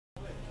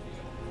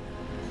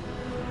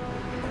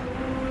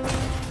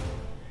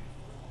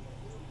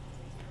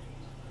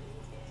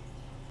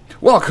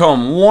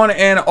Welcome, one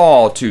and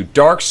all, to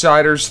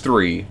Darksiders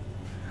 3.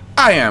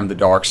 I am the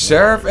Dark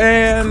Seraph,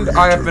 and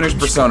I have finished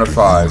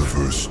Personified.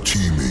 Universe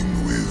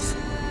teeming with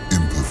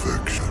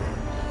imperfection,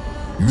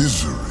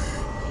 misery,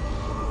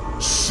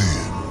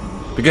 sin.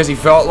 Because he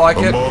felt like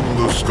it? Among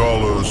the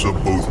scholars of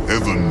both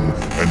heaven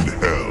and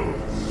hell,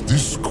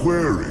 this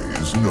query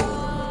is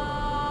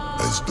known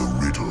as the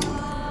riddle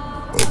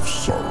of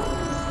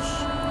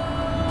sorrows.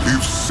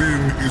 If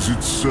sin is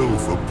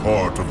itself a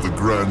part of the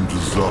grand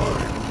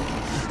design,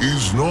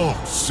 is not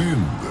sin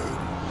then,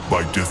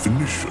 by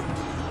definition,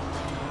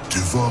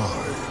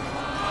 divine?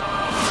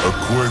 A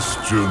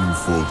question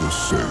for the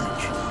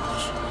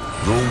sages.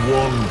 Though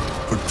one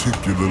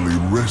particularly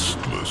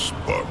restless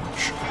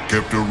bunch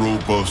kept a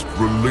robust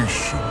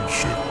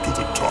relationship to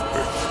the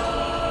topic.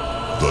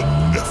 The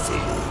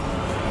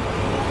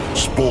Niflheim.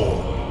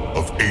 Spawn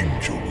of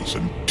angels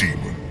and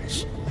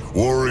demons.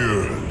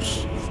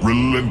 Warriors,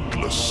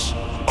 relentless,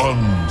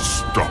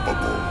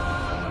 unstoppable,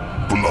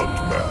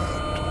 blood-mad.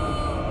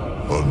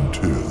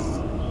 Until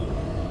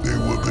they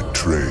were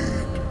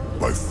betrayed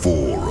by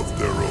four of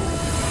their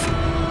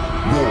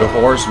own. War, The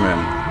Horsemen.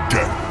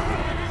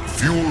 death,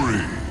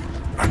 fury,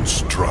 and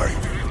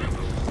strife.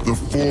 The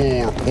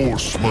four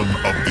horsemen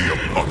of the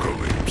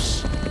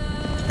apocalypse.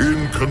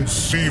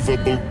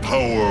 Inconceivable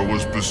power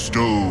was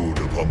bestowed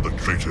upon the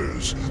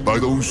traitors by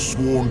those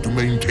sworn to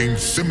maintain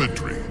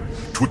symmetry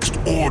twixt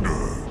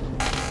order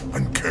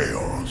and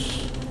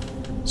chaos.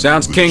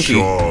 Sounds kinky.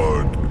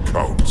 Shard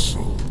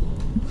Council.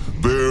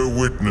 Bear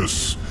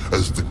witness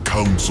as the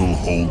Council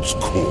holds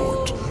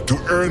court to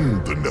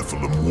end the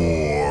Nephilim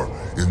War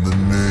in the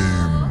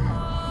name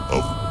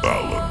of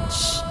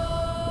balance.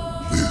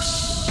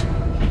 This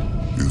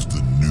is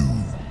the new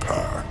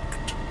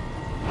pact.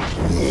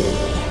 War,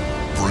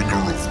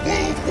 bringer of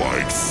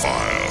worldwide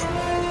fire.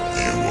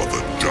 You are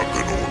the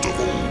juggernaut of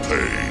all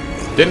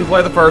pain. Didn't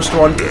play the first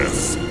one.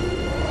 Death,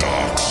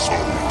 dark soul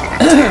of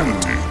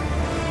eternity.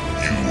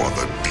 You are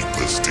the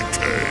deepest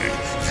decay.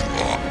 You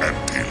are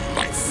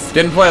anti-life.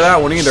 Didn't play that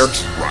one either.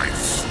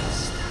 Strife,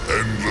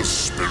 endless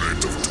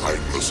spirit of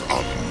timeless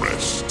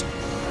unrest.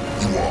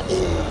 You are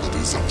all that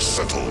is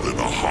unsettled in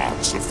the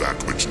hearts of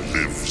that which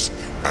lives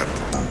and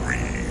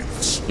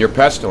breathes. Your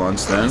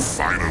pestilence, then. And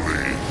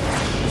finally,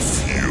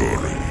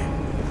 fury,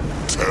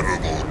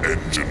 terrible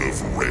engine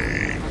of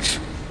rage.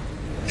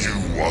 You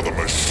are the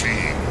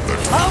machine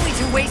that... Are we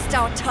to waste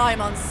our time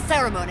on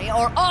ceremony,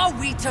 or are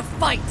we to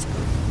fight?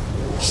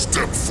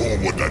 Step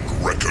forward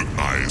and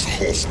recognize,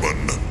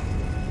 horseman.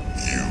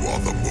 You are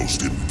the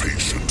most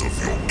impatient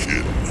of your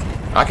kin.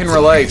 I can The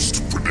relate.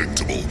 least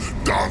predictable,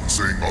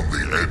 dancing on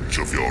the edge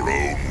of your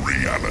own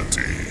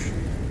reality.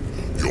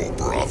 Your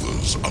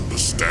brothers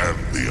understand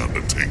the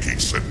undertaking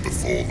set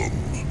before them.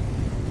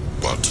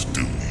 But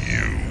do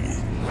you?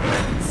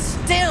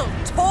 Still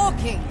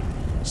talking!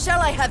 Shall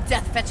I have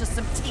Death fetch us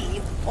some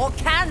tea, or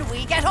can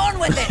we get on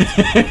with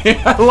it?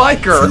 I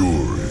like her.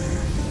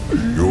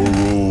 Fury, your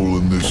role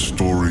in this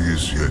story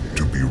is yet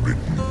to be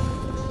written.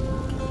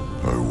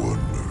 I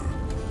wonder,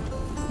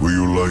 will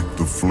you light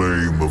the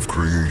flame of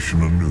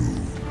creation anew?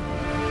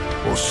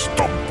 Or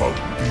stomp out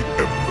the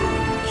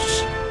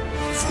embers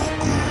for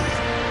good?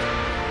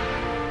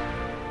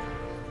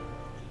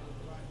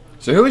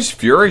 So who is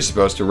Fury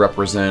supposed to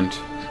represent?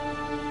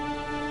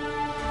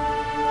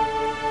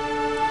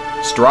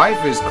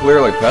 Strife is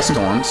clearly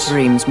pestilence.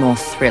 Dreams more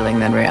thrilling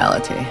than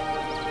reality.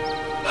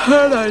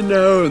 Had I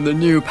known the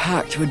new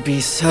pact would be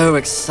so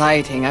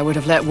exciting, I would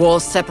have let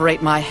walls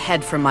separate my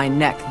head from my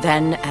neck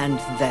then and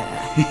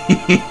there.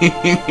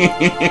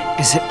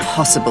 Is it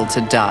possible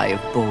to die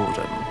of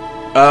boredom?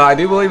 I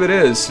do believe it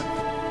is.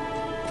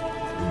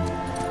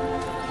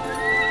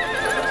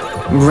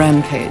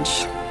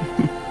 Rampage.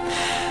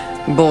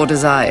 Bored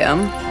as I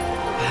am,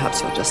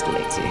 perhaps you're just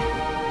lazy.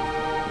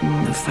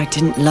 If I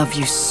didn't love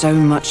you so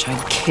much,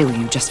 I'd kill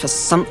you just for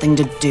something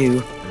to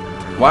do.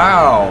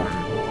 Wow.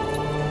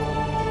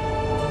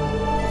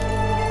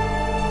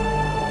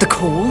 The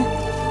call?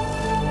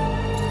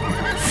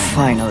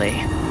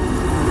 Finally.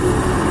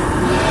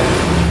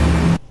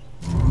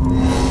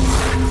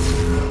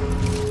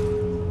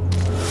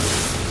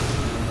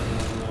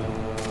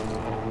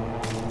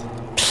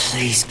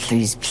 Please,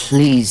 please,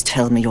 please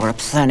tell me you're a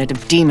planet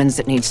of demons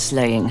that needs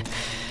slaying.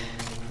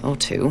 Or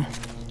two.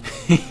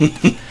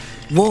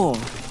 War.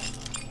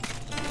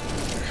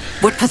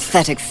 What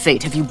pathetic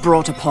fate have you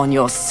brought upon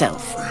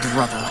yourself,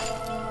 brother?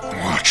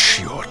 Watch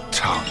your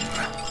tongue.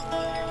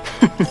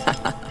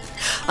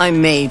 I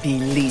may be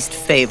least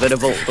favored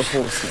of all the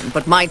horsemen,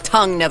 but my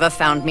tongue never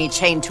found me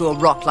chained to a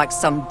rock like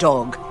some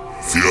dog.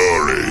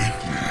 Fury,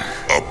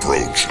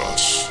 approach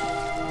us.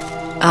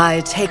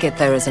 I take it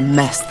there is a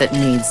mess that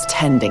needs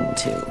tending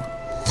to.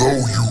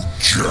 Though you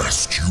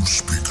jest, you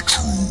speak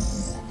true.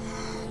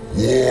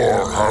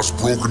 War has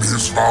broken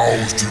his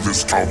vows to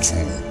this council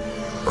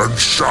and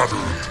shattered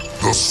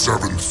the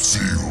seventh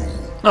seal.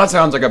 That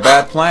sounds like a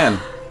bad plan.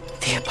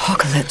 The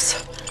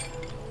apocalypse.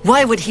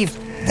 Why would he...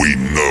 We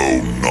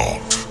know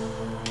not.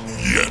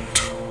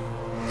 Yet,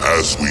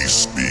 as we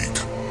speak,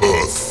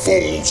 Earth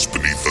falls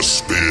beneath the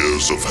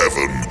spears of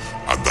heaven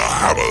and the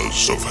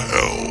hammers of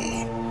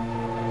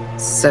hell.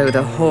 So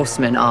the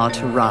horsemen are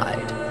to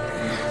ride.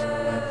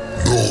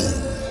 No.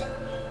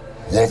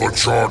 While the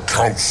Charred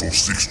Council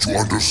seeks to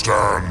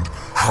understand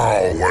how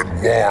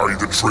and why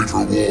the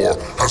traitor war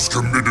has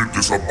committed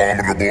this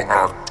abominable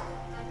act,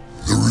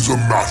 there is a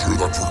matter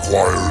that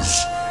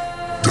requires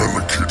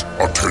delicate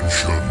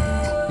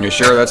attention. You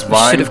sure that's Should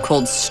fine? have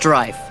called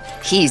Strife.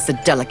 He's the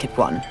delicate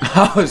one.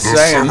 I was The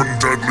saying. 7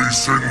 deadly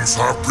sins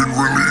have been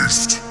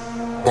released,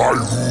 by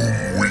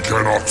whom we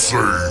cannot say,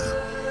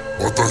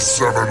 but the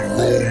 7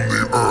 roam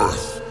the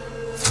earth,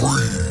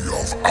 free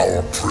of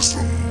our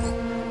prison.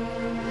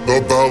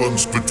 The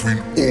balance between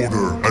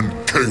order and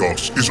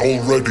chaos is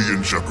already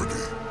in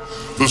jeopardy.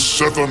 The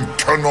 7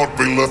 cannot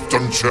be left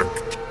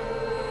unchecked.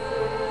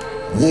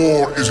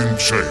 War is in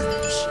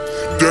chains.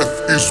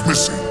 Death is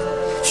missing.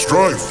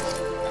 Strife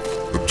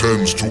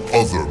attends to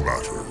other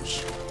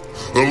matters.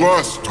 The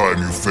last time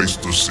you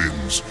faced the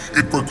sins,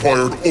 it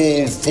required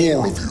all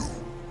 4 of you.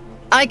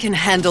 I can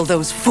handle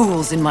those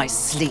fools in my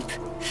sleep.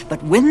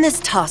 But when this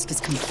task is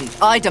complete,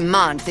 I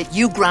demand that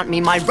you grant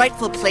me my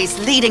rightful place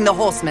leading the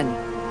horsemen.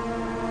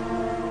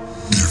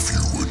 If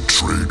you would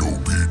trade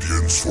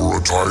obedience for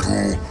a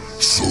title,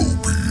 so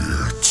be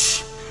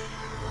it.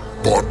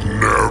 But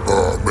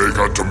never make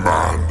a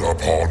demand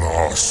upon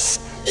us,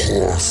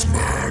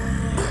 horsemen.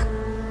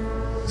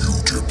 You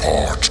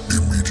depart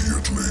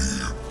immediately.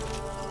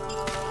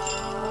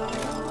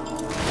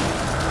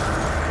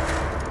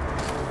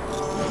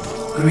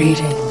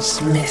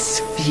 Greetings,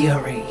 Miss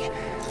Fury.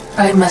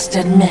 I must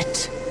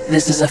admit,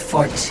 this is a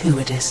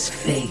fortuitous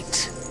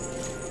fate.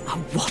 A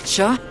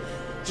watcher?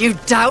 You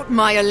doubt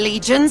my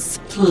allegiance?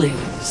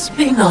 Please,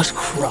 be not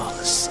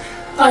cross.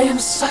 I am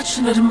such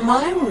an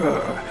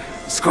admirer.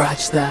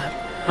 Scratch that.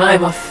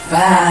 I'm a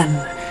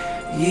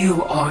fan.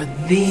 You are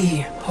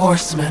the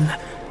horseman.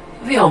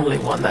 The only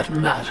one that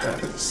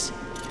matters.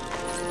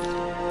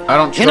 I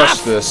don't trust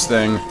Enough! this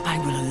thing. I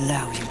will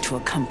allow you to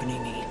accompany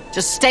me.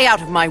 Just stay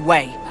out of my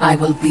way. I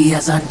will be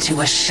as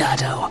unto a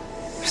shadow.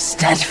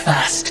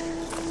 Steadfast.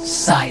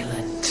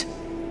 Silent.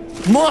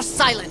 More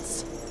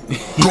silence!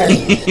 Go!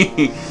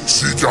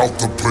 Seek out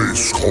the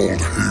place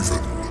called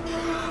Haven.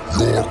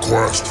 Your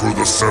quest for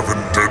the 7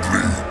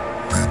 deadly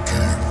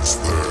begins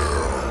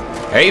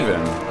there.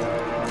 Haven?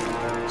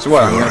 So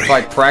what, I'm gonna Fury.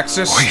 fight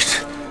Praxis?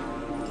 Wait.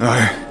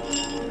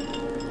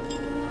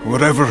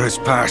 Whatever has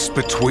passed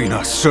between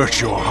us,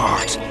 search your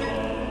heart.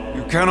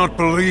 You cannot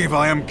believe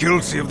I am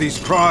guilty of these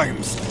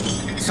crimes.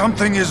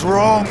 Something is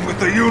wrong with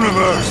the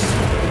universe.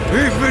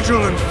 Be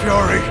vigilant,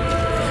 Fury.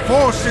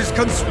 Forces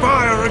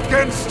conspire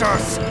against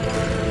us.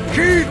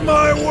 Heed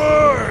my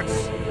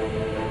words.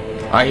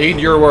 I heed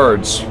your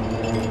words.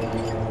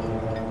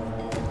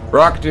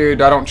 Rock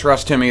dude, I don't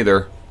trust him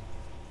either.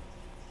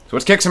 So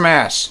let's kick some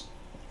ass.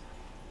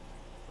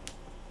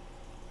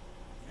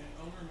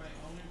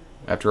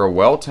 After a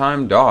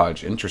well-timed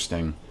dodge.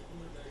 Interesting.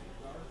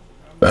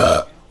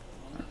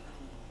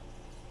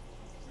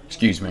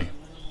 Excuse me.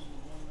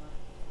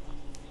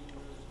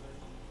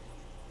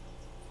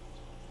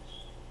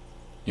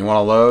 You want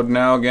to load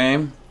now,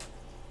 game?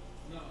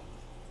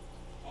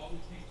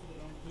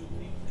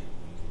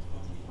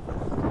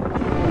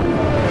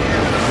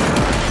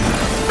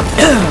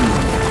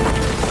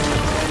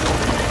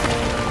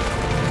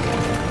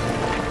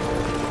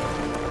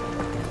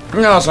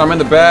 No, so I'm in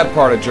the bad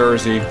part of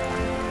Jersey.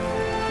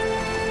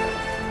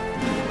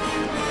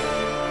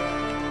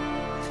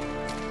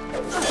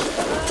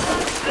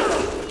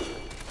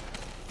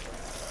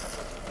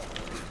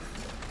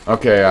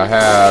 Okay, I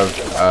have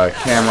a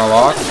camera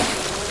lock.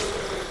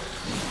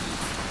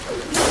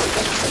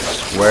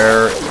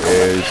 Where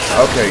is...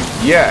 Okay,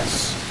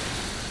 yes.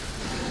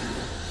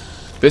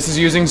 This is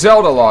using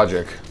Zelda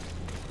logic.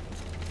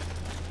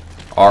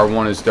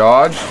 R1 is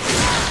dodge.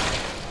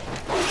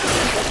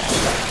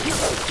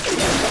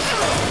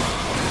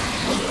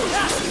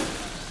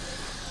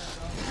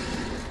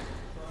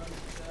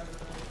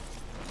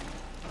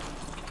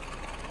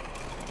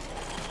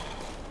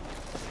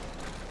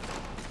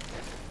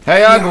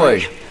 Hey,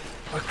 ugly!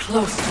 We're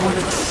close to one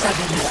of the 7.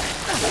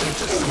 I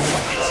just know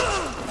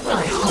it.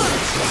 I hope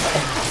it's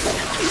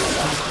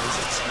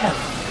not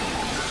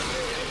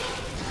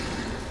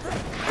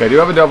ending. Okay, I do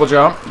have a double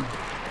jump.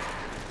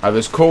 I have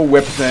this cool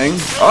whip thing.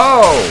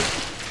 Oh!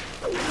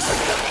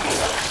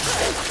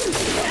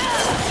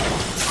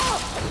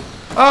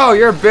 Oh,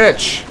 you're a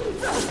bitch.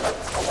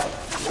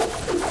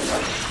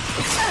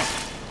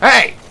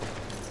 Hey!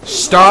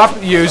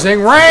 Stop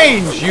using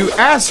range, you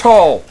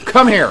asshole!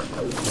 Come here.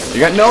 You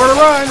got nowhere to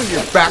run,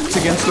 your back's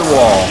against the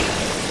wall.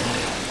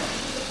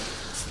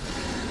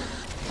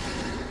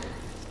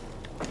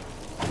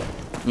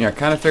 Yeah, I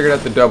kind of figured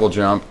out the double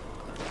jump.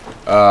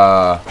 It's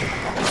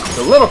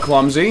a little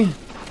clumsy.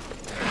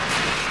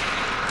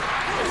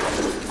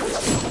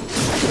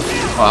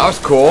 Oh, that was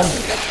cool.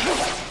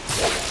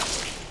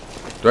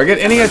 Do I get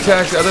any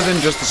attacks other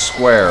than just a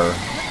square?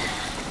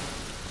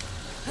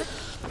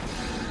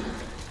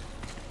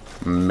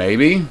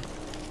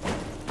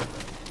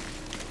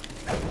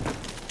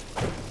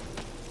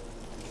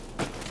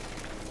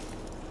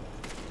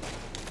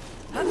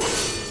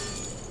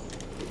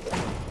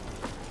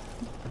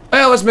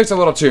 let's mix a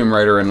little Tomb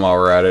Raider in while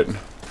we're at it.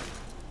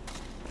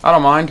 I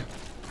don't mind.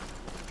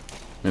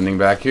 Anything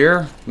back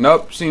here?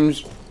 Nope,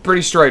 seems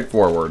pretty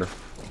straightforward.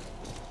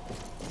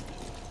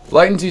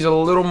 Latency's a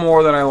little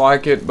more than I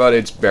like it, but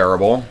it's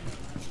bearable.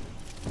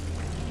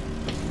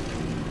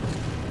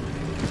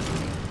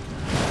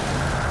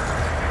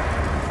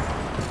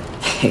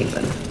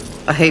 Haven.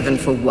 A haven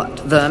for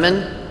what?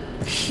 Vermin?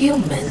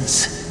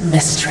 Humans,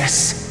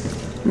 mistress.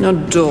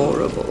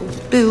 Adorable.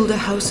 Build a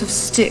house of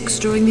sticks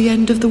during the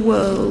end of the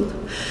world.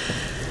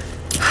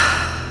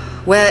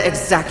 Where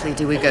exactly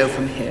do we go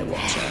from here,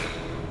 Watcher?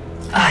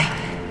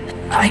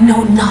 I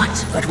know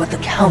not but what the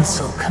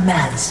Council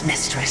commands,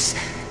 mistress.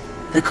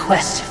 The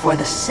quest for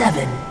the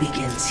Seven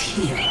begins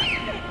here.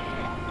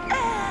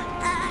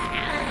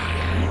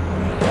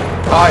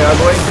 Hi,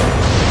 ugly.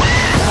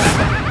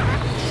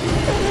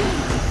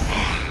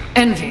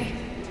 Envy.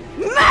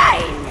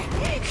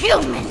 Mine!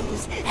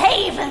 Humans,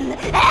 haven,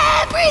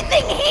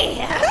 everything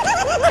here!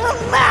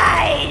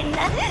 Mine!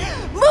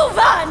 Move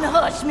on,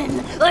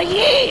 horsemen, or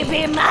ye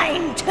be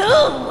mine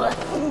too!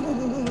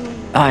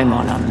 I'm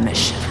on a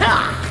mission.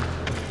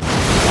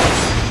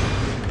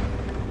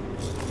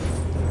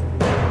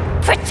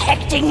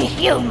 Protecting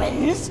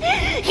humans?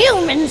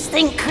 Humans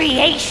think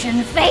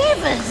creation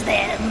favors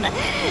them.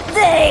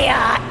 They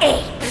are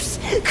apes,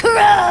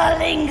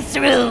 crawling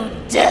through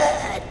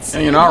dirt.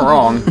 And you're not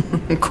wrong.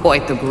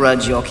 Quite the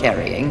grudge you're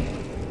carrying.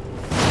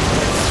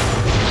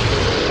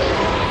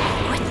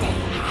 What they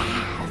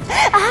have,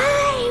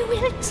 I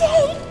will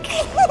take.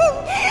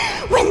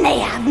 When they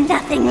have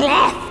nothing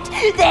left,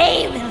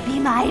 they will be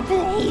my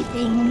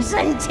playthings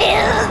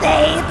until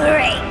they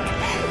break.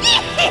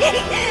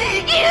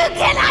 You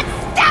cannot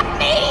stop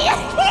me!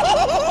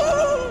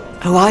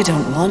 Oh, I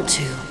don't want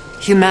to.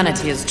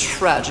 Humanity is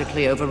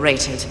tragically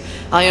overrated.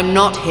 I am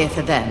not here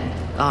for them.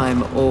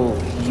 I'm all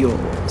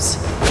yours.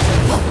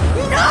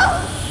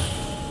 No!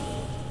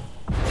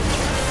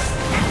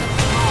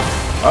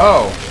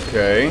 Oh,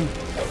 okay.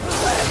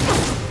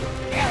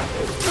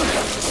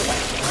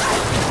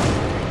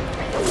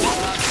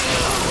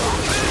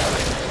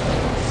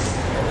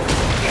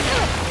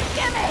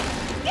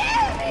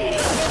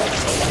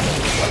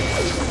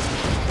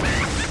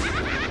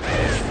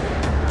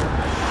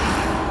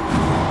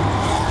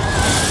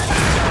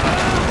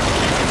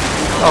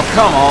 Oh,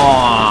 come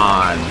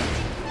on!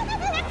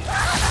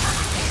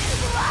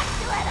 Watch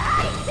what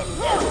I can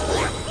do!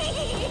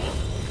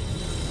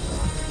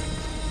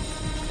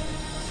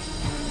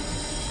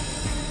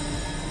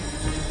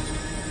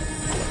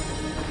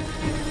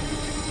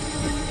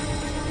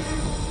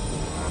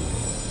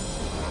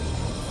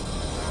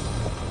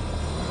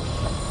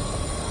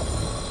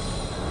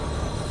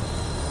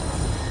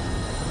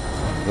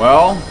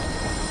 Well...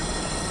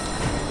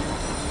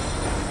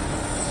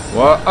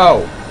 What?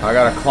 Oh, I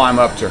gotta climb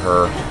up to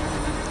her.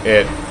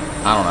 I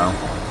don't know.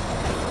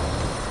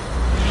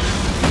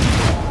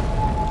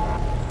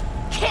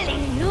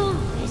 Killing you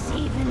is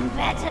even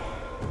better.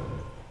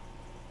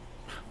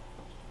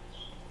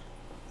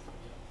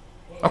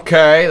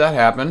 Okay, that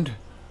happened.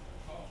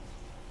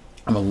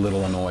 I'm a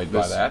little annoyed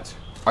by that.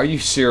 Are you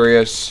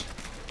serious?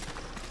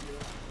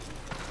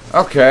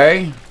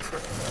 Okay.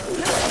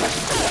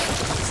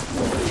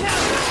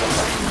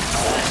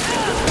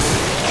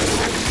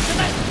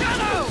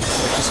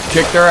 Just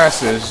kick their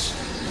asses.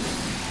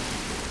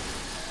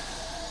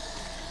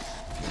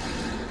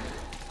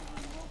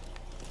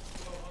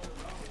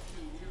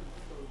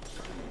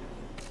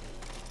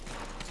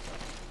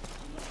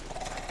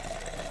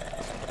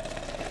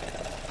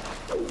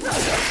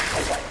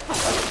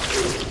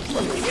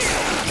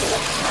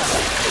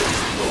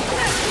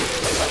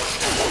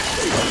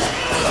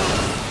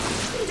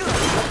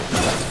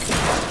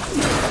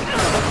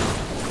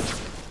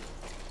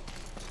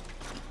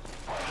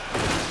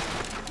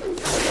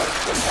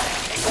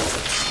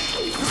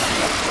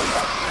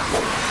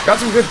 Got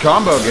some good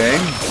combo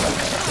game.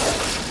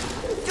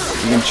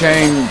 You can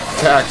chain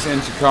attacks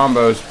into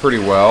combos pretty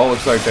well.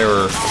 Looks like they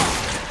were...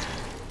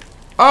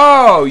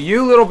 Oh,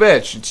 you little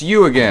bitch. It's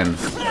you again.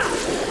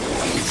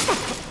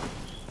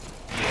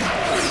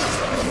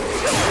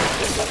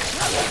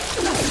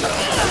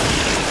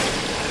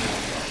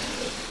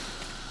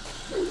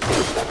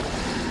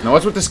 Now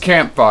what's with this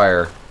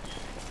campfire?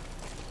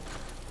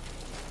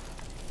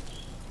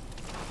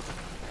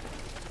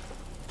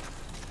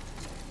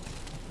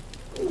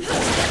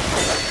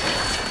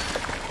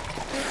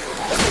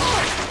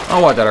 Oh,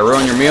 what? Did I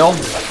ruin your meal?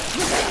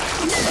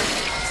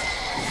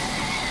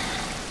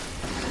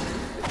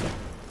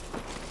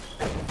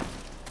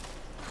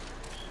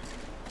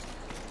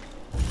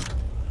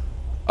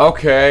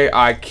 Okay,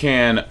 I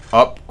can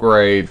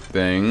upgrade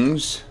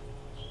things.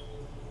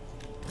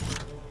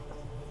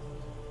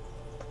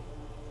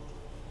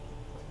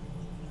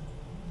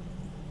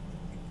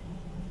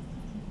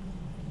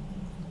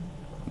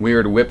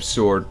 Weird whip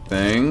sword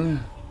thing.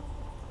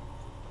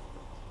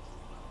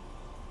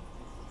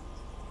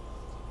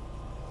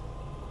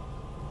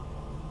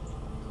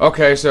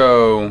 Okay,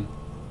 so...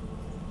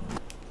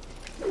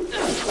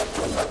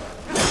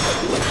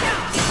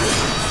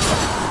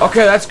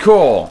 Okay, that's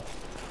cool.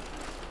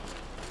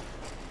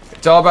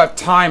 It's all about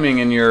timing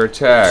in your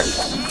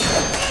attacks.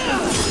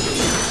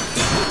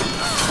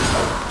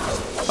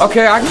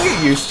 Okay, I can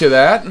get used to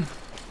that.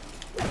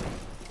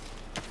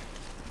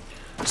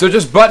 So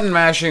just button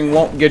mashing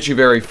won't get you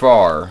very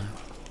far.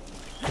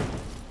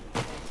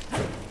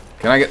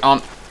 Can I get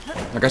on?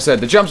 Like I said,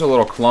 the jump's a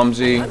little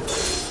clumsy.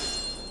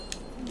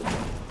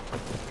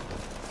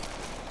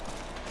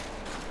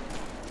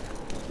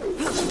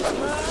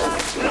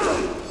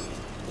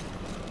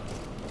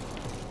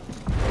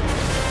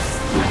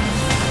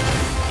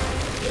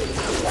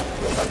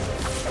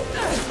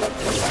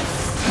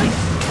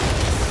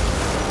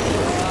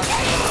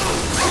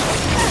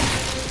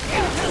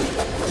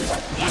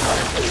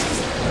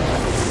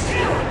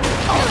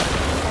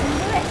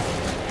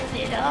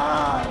 It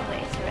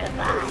always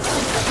revives.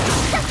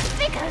 Just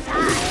because I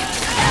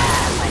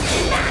love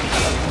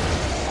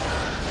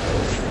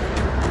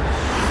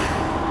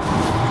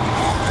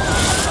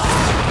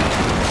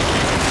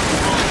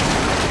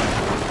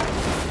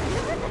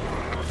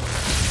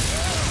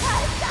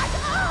I've got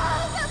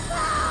all the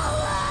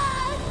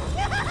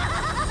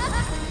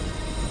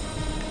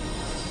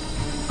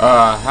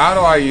power! How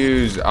do I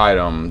use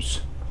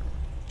items?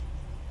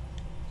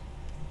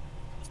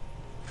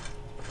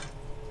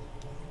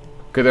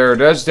 Okay, there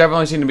does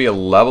definitely seem to be a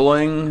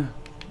leveling.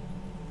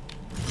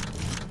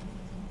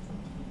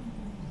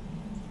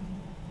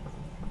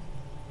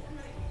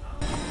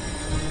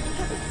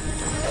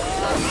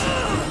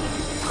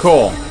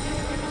 Cool.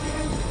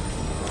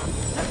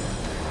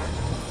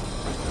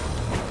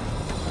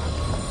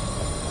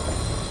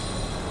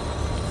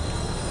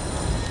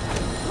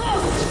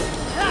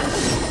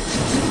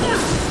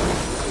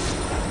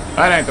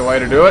 That ain't the way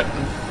to do it.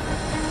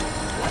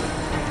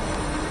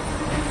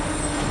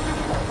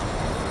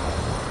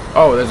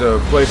 Oh, there's a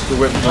place to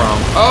whip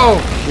from.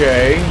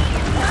 Okay.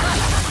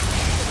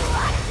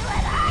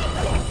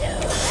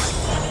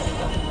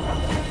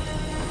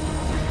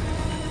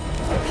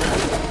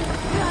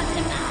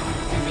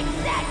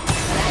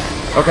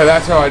 Okay,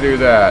 that's how I do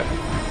that.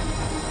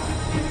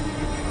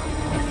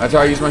 That's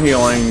how I use my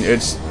healing.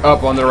 It's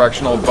up on the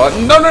directional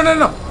button. No, no, no,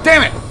 no!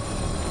 Damn it!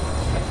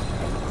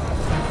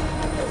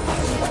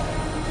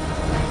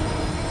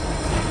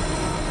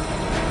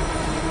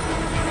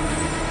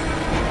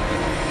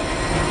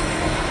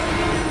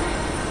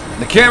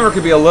 The camera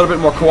could be a little bit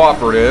more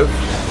cooperative.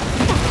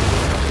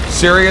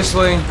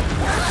 Seriously?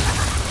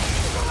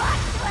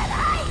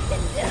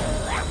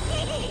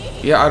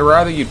 Yeah, I'd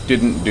rather you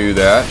didn't do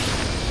that.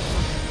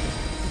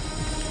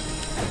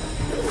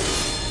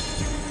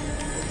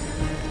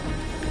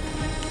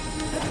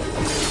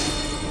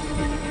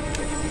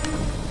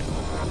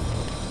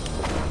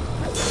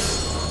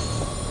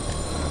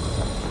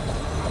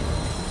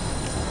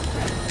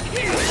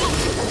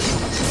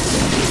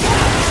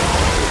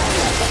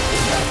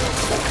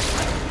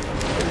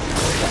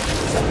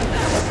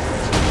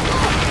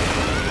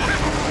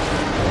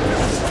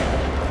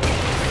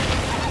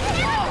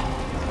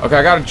 Okay,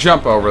 I gotta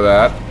jump over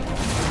that.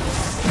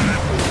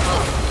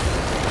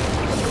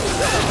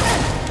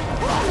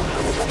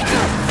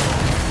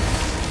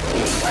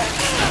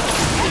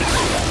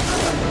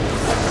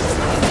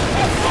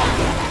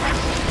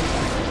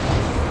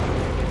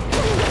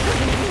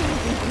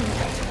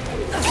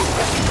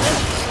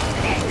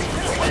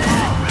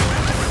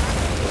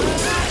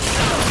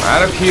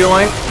 Out of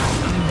healing.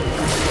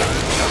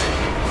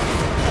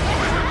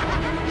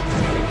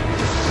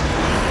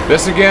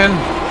 This again.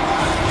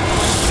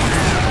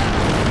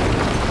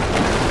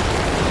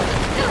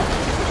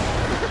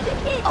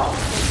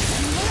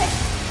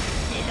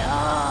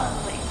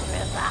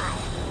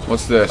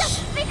 What's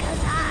this?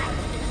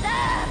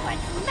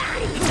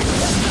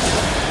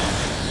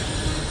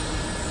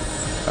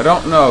 I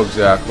don't know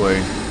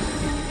exactly.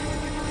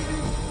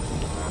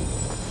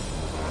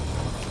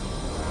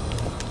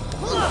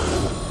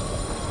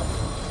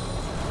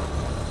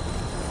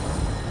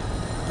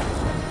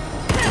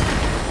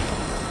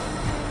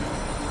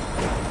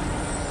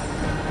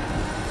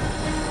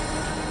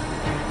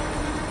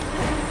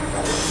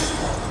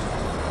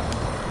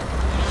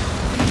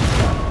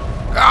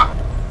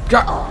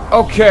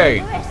 Okay.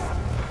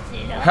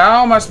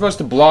 How am I supposed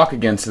to block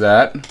against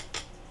that?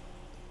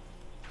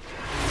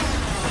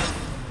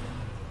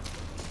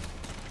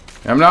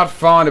 I'm not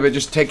fond of it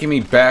just taking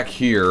me back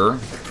here.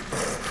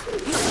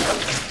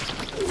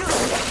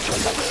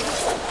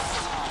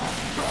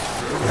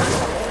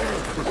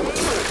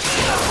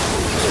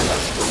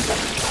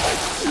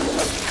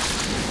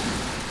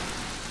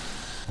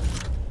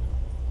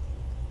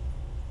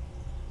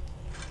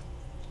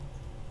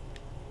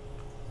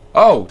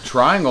 Oh,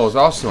 triangle is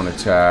also an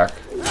attack.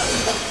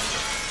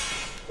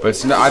 But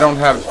it's not, I don't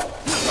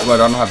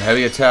have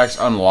heavy attacks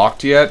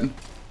unlocked yet. I'm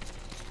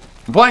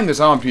playing this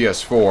on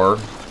PS4.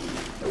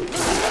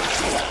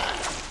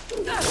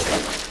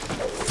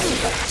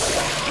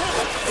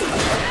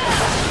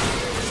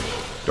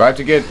 Do I have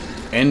to get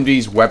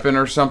Envy's weapon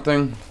or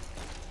something?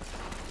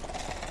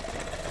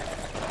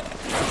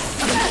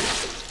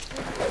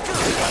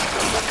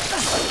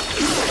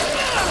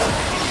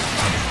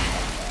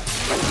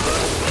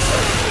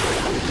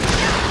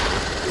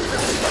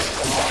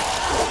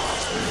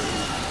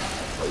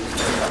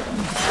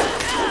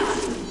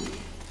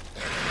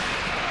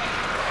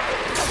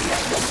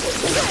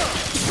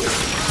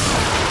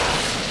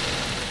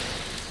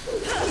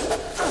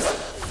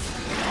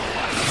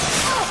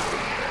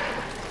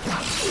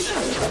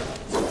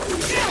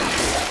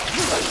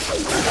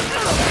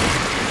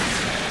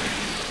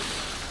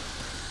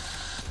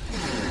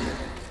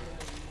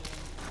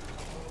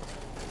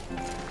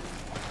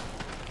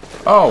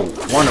 Oh,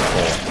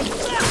 wonderful.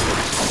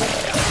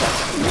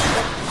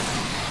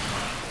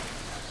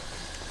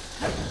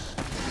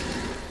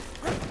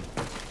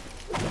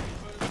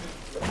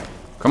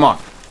 Come on.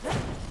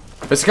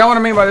 That's kind of what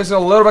I mean by this is a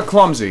little bit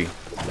clumsy.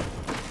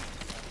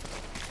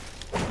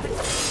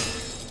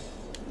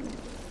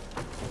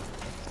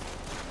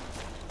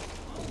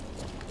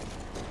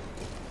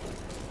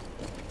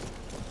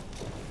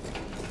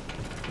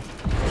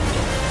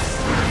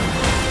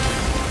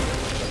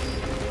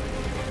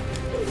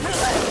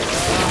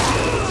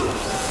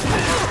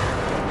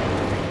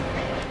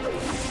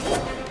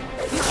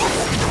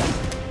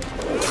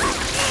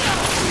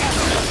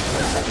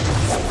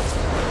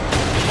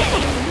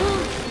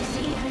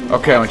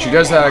 Okay, when she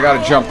does that, I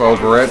gotta jump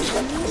over it.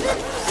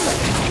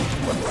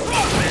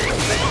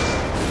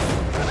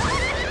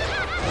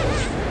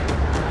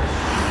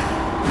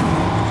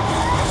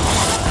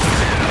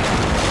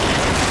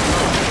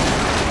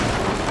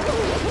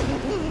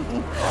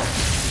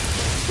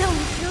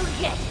 Don't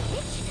forget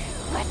it.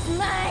 What's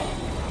mine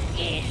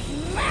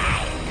is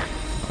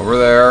mine. Over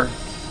there.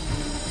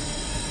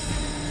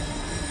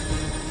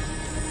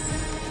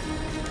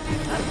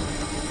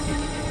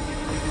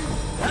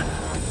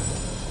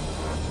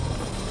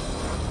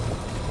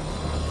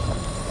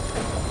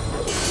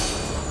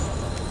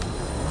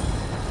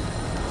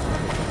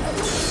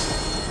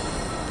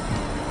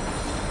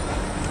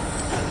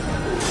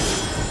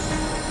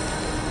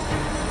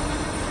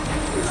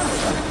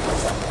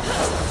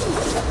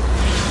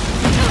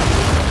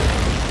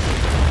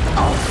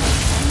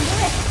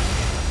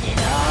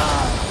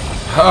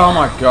 Oh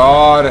my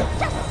god.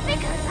 Just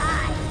because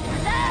I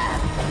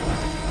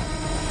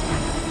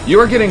deserve. You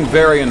are getting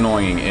very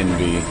annoying,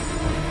 Envy.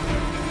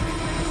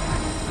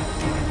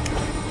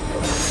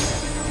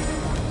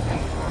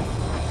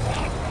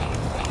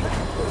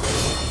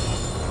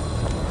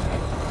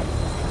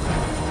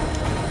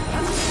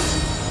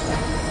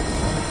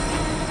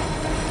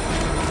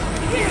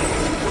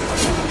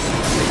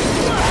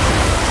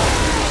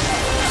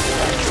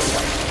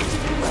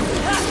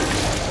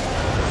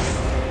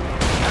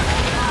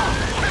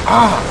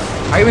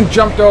 Ah! I even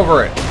jumped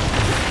over it.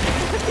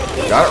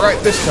 Got it right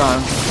this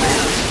time.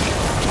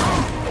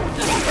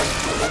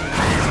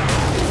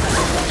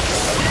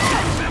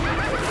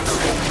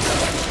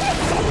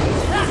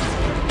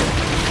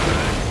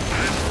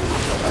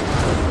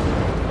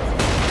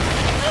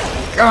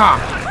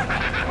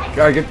 Ah!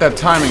 Gotta get that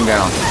timing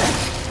down.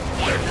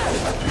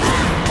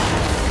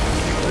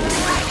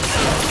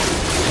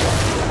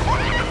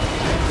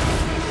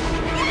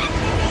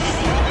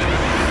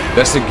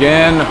 This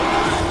again.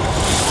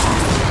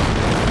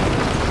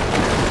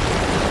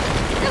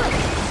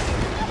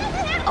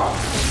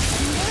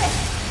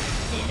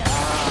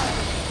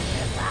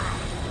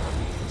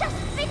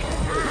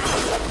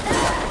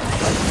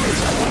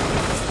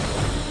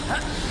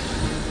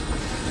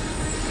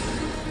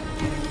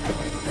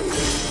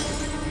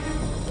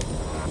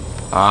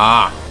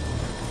 Ah.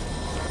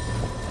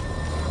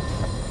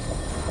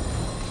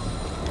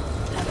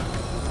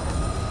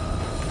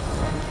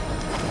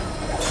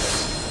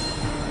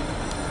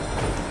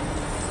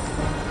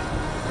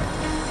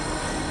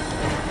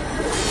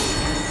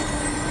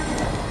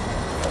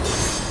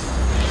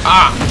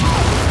 Ah.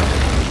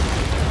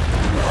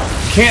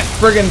 Can't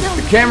friggin'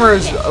 the camera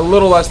is a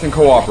little less than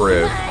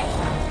cooperative.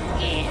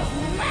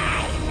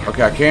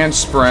 Okay, I can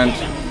sprint.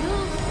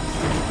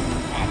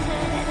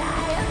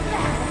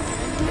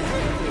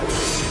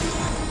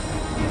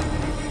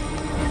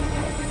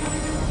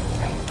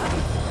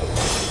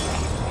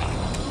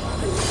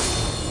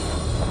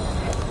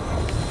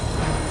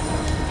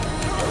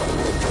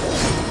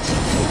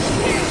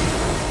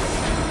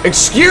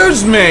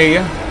 Excuse me!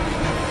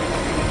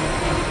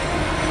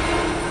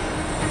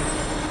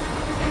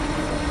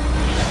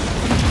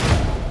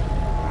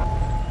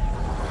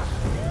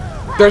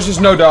 There's just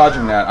no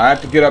dodging that. I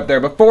have to get up there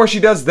before she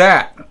does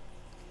that.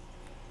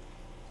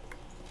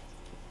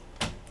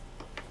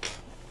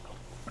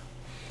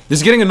 This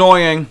is getting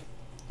annoying.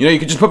 You know, you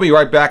could just put me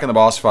right back in the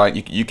boss fight.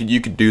 You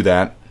could do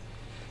that.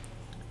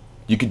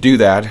 You could do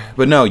that,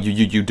 but no,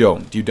 you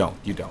don't. You don't.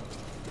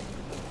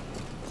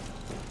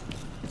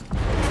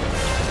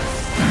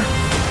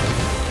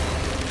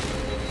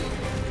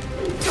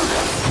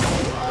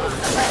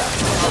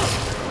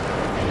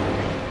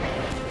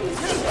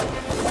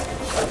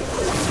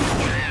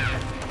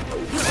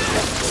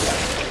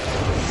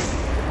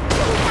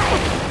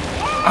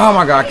 Oh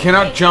my god, I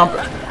cannot jump.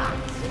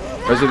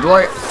 There's a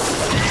delay.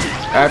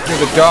 After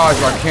the dodge,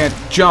 I can't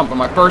jump. And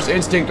my first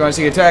instinct when I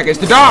see attack is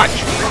to dodge.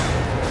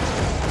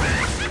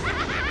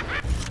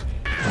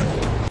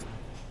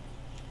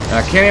 And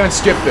I can't even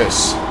skip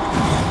this.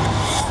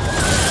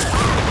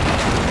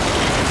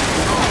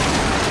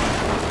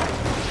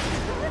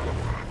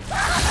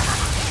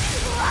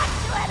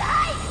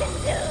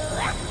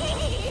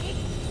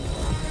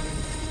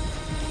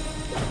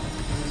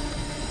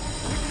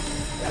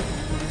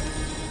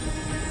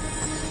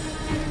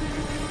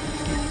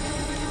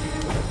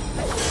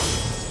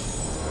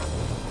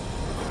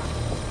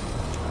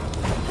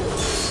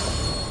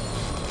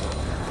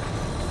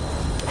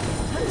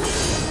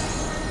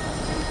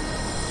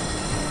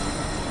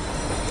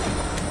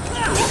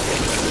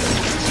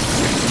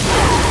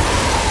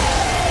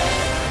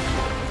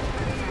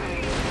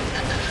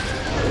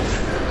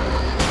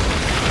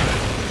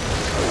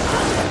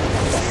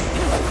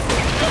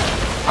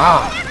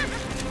 Ah!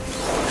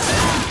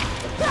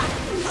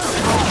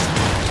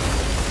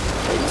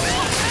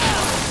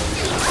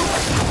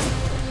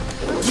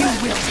 You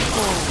will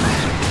fall.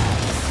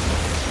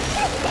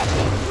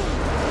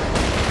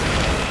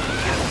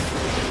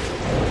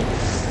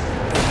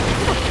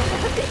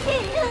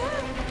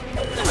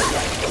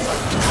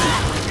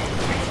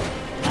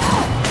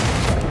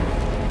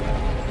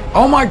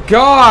 Oh my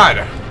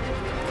god!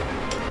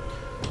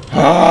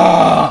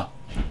 Ah!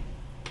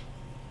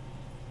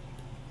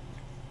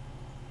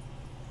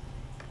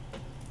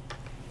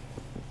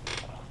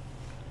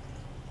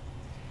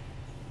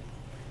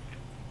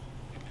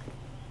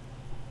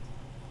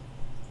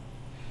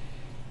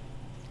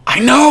 I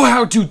know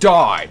how to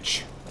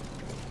dodge!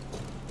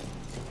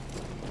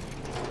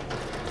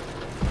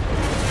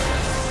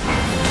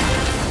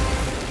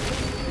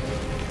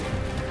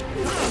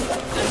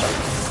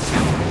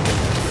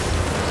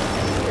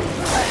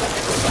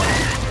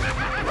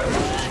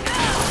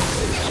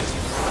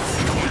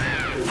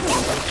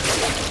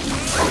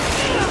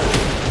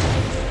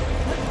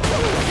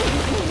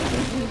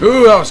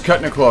 Ooh, that was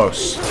cutting it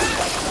close.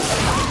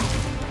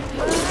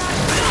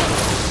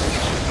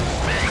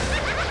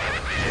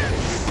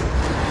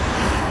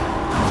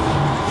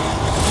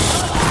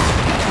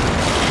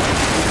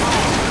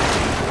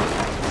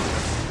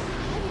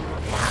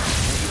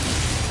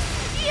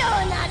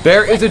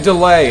 There is a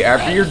delay.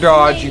 After your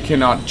dodge, you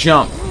cannot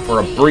jump for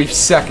a brief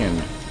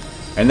second.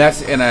 And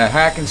that's in a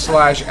hack and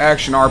slash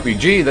action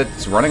RPG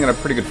that's running at a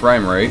pretty good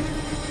frame rate.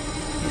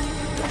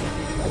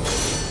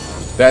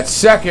 That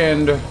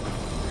second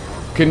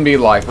can be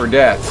life or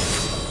death,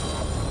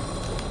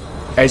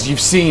 as you've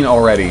seen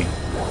already.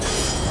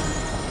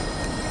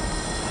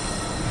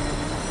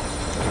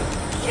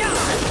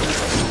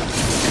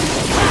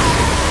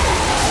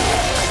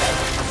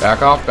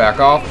 Back off, back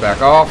off,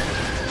 back off.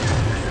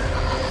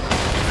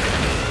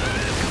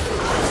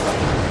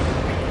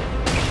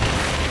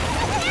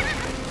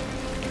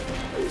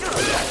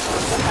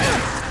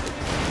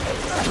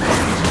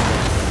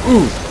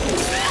 Ooh.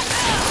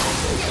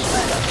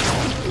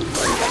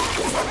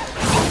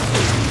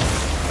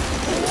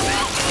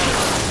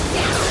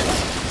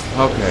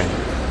 Okay.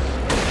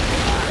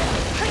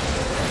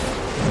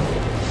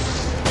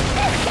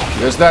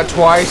 There's that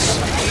twice.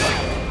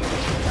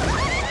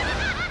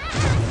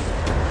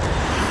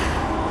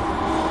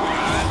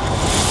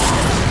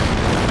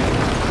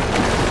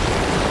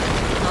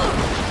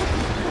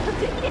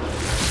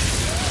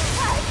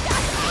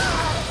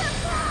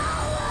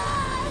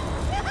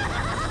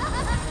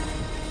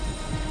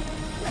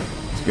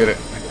 Let's get it.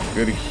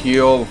 Good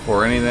heal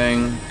before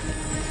anything.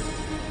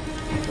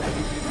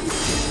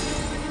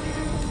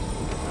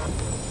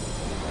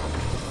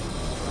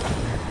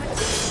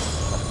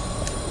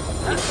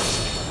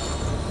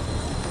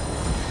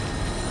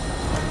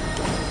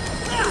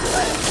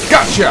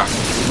 Gotcha!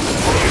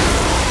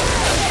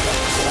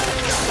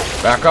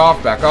 Back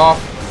off, back off.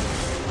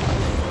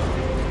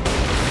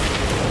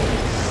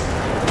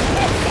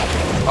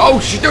 Oh,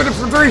 she's doing it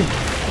for 3!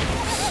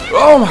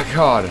 Oh my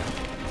god.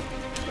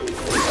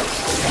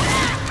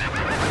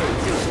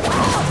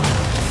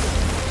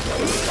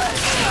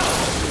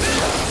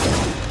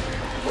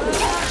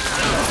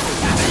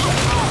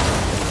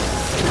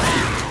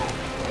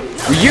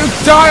 Will you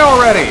die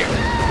already?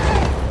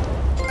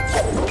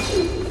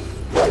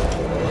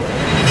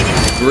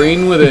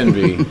 Green with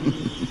envy.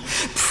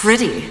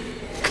 Pretty.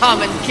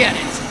 Come and get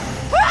it.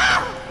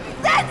 Ah!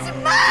 That's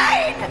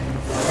mine!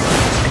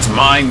 It's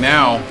mine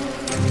now.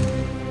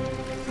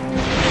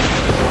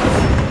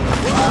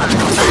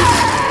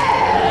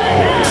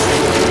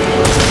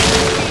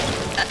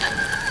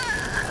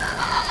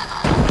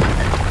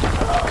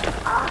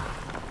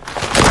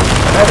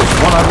 That is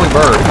one ugly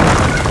bird.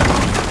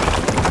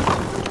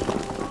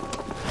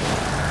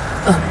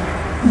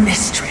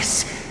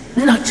 Mistress,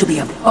 not to be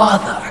a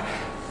bother,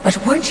 but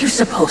weren't you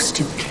supposed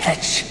to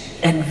catch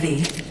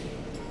envy?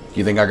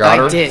 You think I got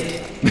her? I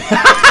did.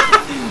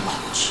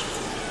 Watch.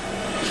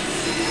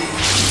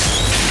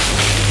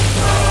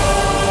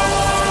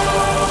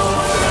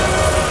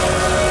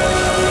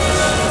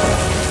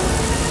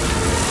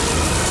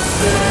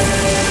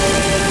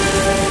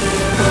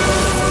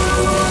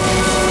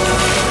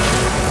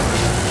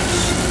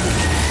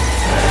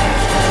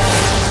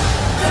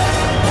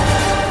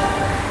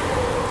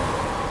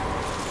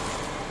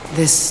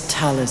 This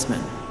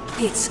talisman.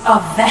 It's a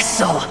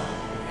vessel.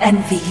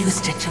 Envy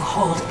used it to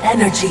hold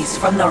energies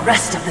from the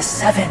rest of the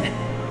 7.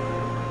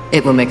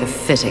 It will make a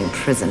fitting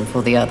prison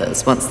for the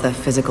others once their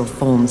physical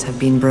forms have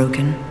been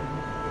broken.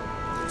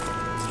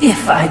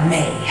 If I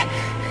may,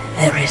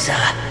 there is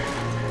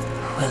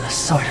a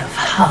sort of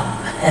hum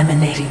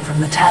emanating from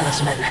the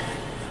talisman.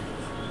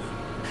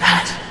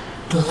 That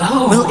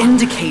glow Will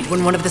indicate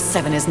when one of the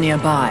 7 is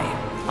nearby.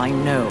 I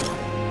know.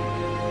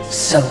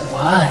 So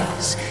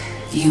wise.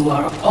 You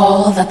are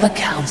all that the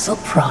council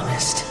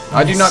promised.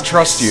 I do not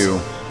trust you.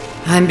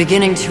 I'm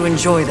beginning to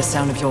enjoy the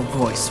sound of your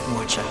voice,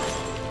 Watcher.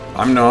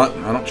 I'm not.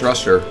 I don't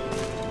trust her.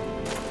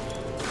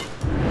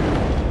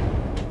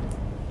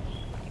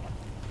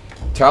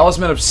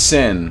 Talisman of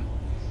Sin.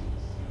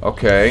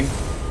 Okay.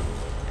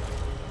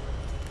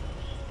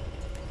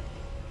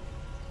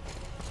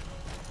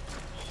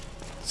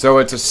 So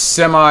it's a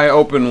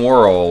semi-open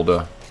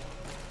world.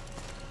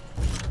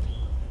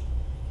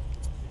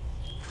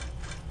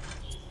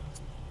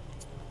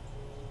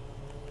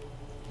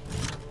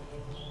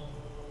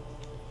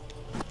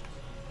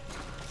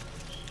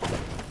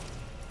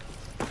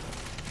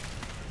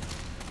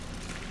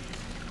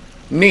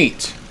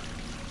 Neat.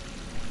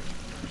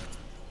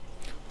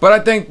 But I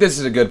think this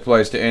is a good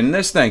place to end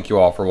this. Thank you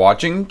all for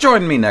watching.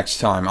 Join me next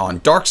time on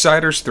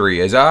Darksiders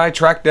 3 as I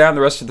track down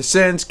the rest of the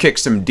sins, kick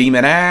some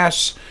demon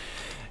ass,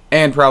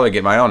 and probably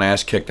get my own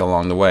ass kicked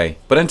along the way.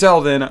 But until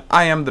then,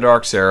 I am the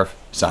Dark Seraph,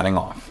 signing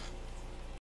off.